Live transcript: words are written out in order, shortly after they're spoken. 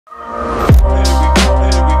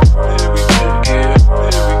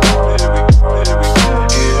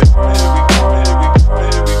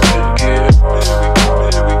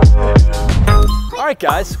Alright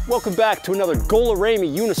guys, welcome back to another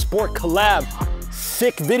GOLUREMI'S Unisport collab.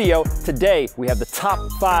 Sick video. Today we have the top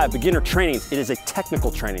 5 beginner trainings. It is a technical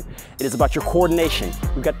training. It is about your coordination.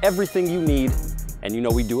 We've got everything you need and you know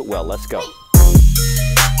we do it well. Let's go.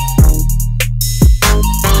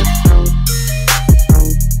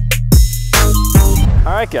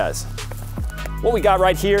 Alright guys, what we got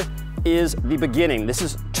right here is the beginning. This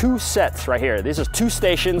is 2 sets right here. These are 2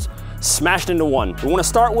 stations smashed into one. We want to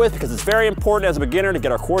start with, because it's very important as a beginner to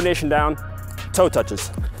get our coordination down, toe touches.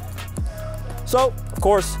 So, of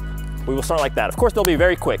course, we will start like that. Of course, they'll be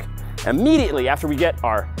very quick. Immediately after we get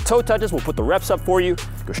our toe touches, we'll put the reps up for you,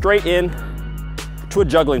 go straight in to a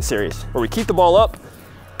juggling series where we keep the ball up.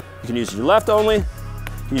 You can use your left only, you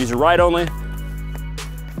can use your right only.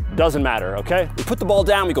 Doesn't matter, okay? We put the ball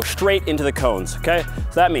down, we go straight into the cones, okay?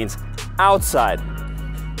 So that means outside,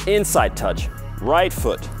 inside touch, right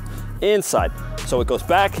foot, inside. So it goes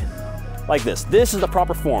back like this. This is the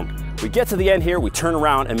proper form. We get to the end here, we turn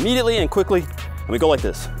around immediately and quickly, and we go like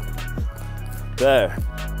this. There,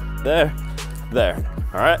 there, there,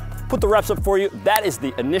 all right? Put the reps up for you. That is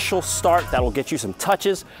the initial start. That'll get you some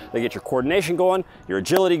touches, that'll get your coordination going, your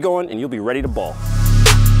agility going, and you'll be ready to ball.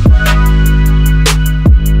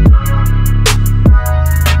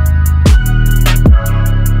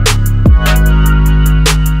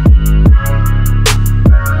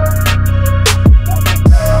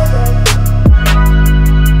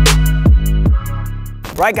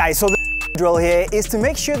 Right guys, so the drill here is to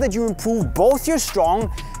make sure that you improve both your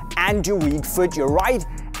strong and your weak foot, your right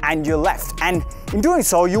and your left. And in doing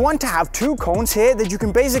so, you want to have 2 cones here that you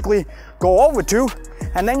can basically go over to,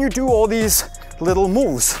 and then you do all these little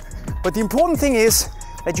moves. But the important thing is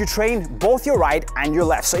that you train both your right and your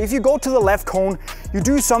left. So if you go to the left cone, you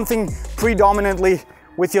do something predominantly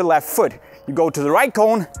with your left foot. You go to the right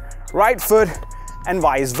cone, right foot, and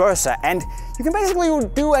vice versa. And you can basically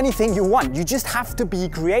do anything you want. You just have to be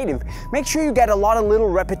creative. Make sure you get a lot of little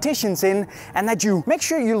repetitions in, and that you make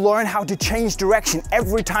sure you learn how to change direction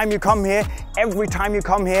every time you come here,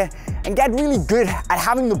 and get really good at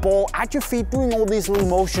having the ball at your feet, doing all these little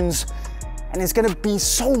motions, and it's gonna be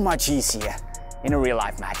so much easier in a real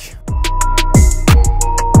life match.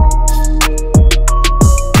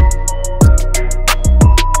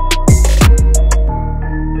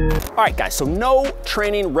 All right guys, so no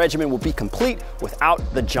training regimen will be complete without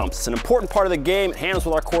the jumps. It's an important part of the game. It handles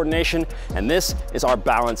with our coordination, and this is our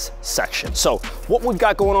balance section. So what we've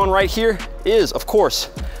got going on right here is, of course,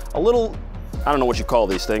 a little, I don't know what you call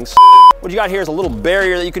these things. What you got here is a little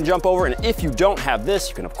barrier that you can jump over, and if you don't have this,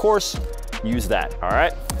 you can of course use that, all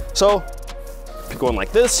right? So if you're going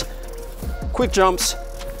like this, quick jumps,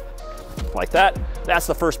 like that, that's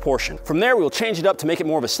the first portion. From there, we'll change it up to make it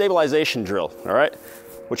more of a stabilization drill, all right?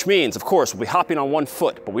 Which means, of course, we'll be hopping on 1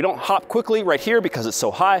 foot, but we don't hop quickly right here because it's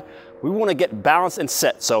so high. We want to get balanced and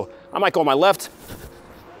set. So I might go on my left,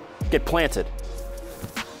 get planted,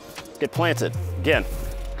 again,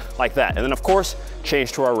 like that. And then of course,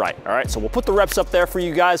 change to our right, all right? So we'll put the reps up there for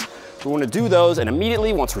you guys. We want to do those, and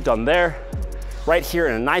immediately, once we're done there, right here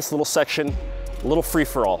in a nice little section, a little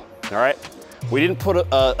free-for-all, all right? We didn't put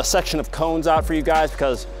a section of cones out for you guys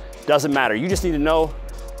because it doesn't matter. You just need to know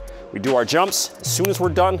we do our jumps. As soon as we're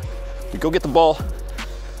done, we go get the ball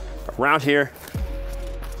around here,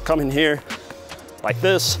 come in here like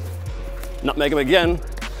this, nutmeg them again,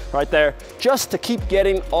 right there, just to keep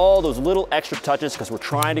getting all those little extra touches because we're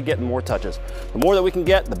trying to get more touches. The more that we can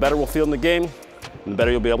get, the better we'll feel in the game, and the better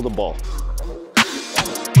you'll be able to ball.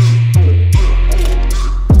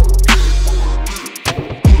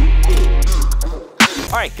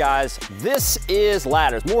 All right guys, this is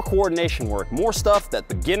ladders, more coordination work, more stuff that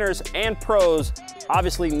beginners and pros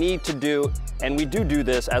obviously need to do, and we do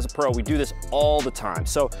this as a pro, we do this all the time.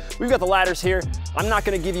 So we've got the ladders here. I'm not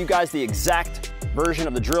gonna give you guys the exact version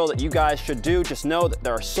of the drill that you guys should do, just know that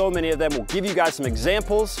there are so many of them. We'll give you guys some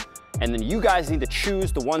examples, and then you guys need to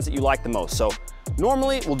choose the ones that you like the most. So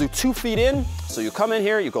normally we'll do 2 feet in, so you come in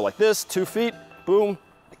here, you go like this, 2 feet, boom,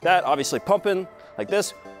 like that, obviously pumping like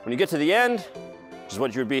this. When you get to the end, which is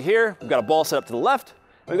what you would be here, we've got a ball set up to the left,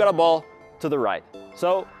 and we've got a ball to the right.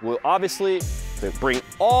 So we'll obviously bring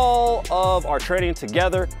all of our training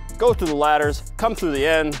together, go through the ladders, come through the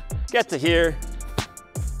end, get to here,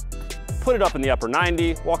 put it up in the upper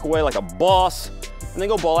 90, walk away like a boss, and then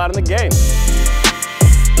go ball out in the game.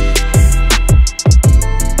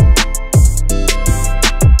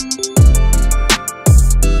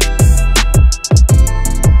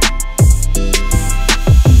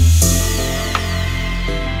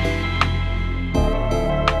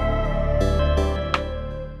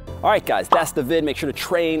 right, guys, that's the vid. Make sure to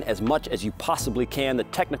train as much as you possibly can. The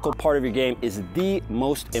technical part of your game is the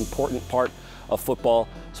most important part of football,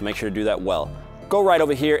 so make sure to do that well. Go right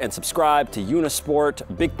over here and subscribe to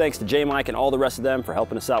Unisport. Big thanks to J-Mike and all the rest of them for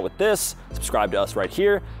helping us out with this. Subscribe to us right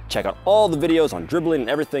here. Check out all the videos on dribbling and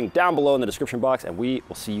everything down below in the description box, and we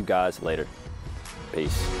will see you guys later.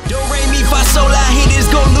 Peace. Do re mi fa sol la, hit is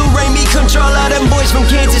go Lou Re mi control all them boys from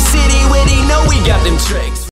Kansas City where they know we got them tricks.